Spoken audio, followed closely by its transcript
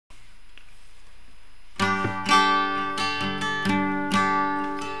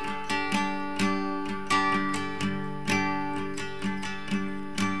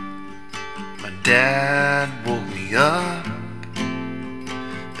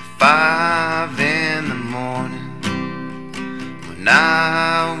5 in the morning when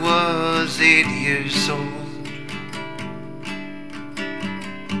I was 8 years old.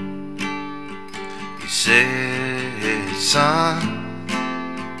 He said, son,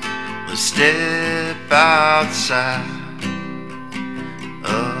 let's step outside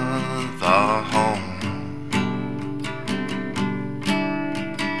of our home.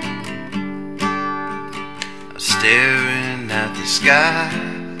 I was staring at the sky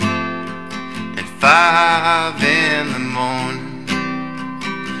at 5 in the morning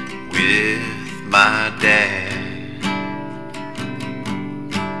with my dad.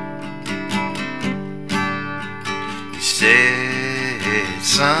 He said,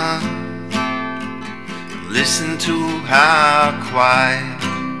 son, listen to how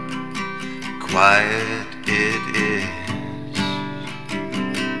quiet it is.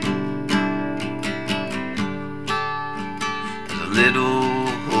 As a little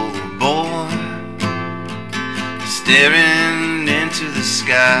boy staring into the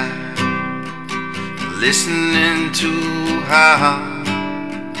sky, listening to how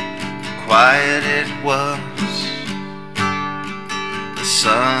quiet it was. The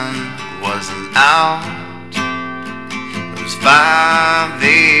sun wasn't out. It was 5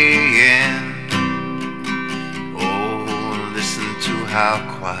 a.m. Oh, listen to how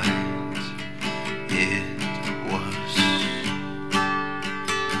quiet it was.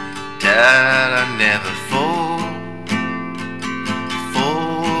 Dad, I never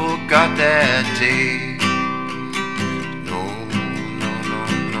forgot that day. No, no, no,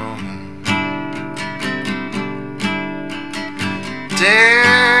 no.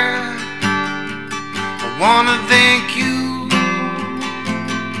 Dad, I wanna thank you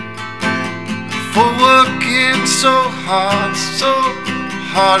for working so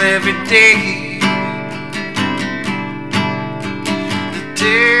hard every day.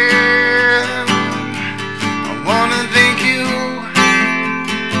 Dad, I wanna thank you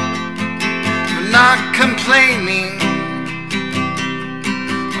for not complaining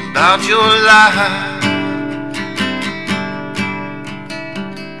about your life.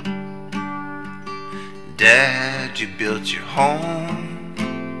 Dad, you built your home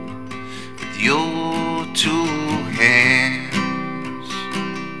with your 2 hands.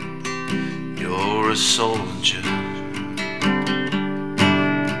 You're a soldier.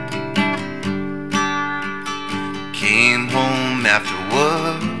 Came home after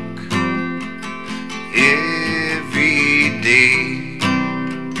work every day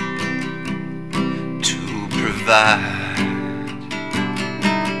to provide.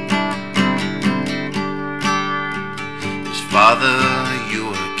 Father, you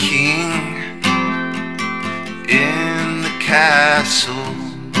were king in the castle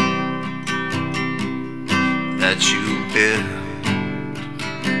that you built.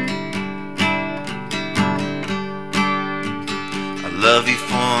 I love you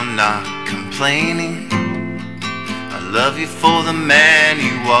for not complaining. I love you for the man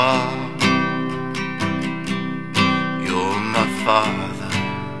you are. You're my father.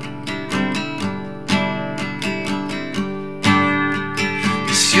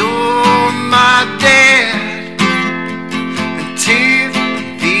 You're my dad until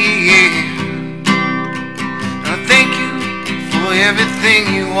the end, and I thank you for everything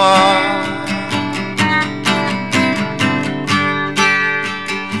you are.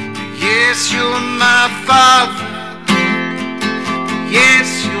 Yes, you're my father. Yes,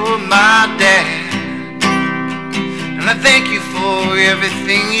 you're my dad, and I thank you for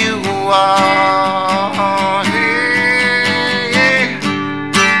everything you are.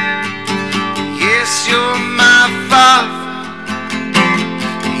 Yes, you're my father.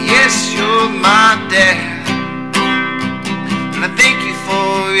 Yes, you're my dad, and I thank you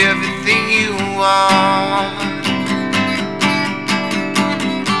for everything you are.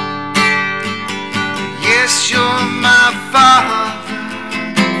 Yes, you're my father.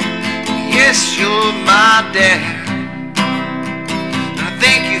 Yes, you're my dad,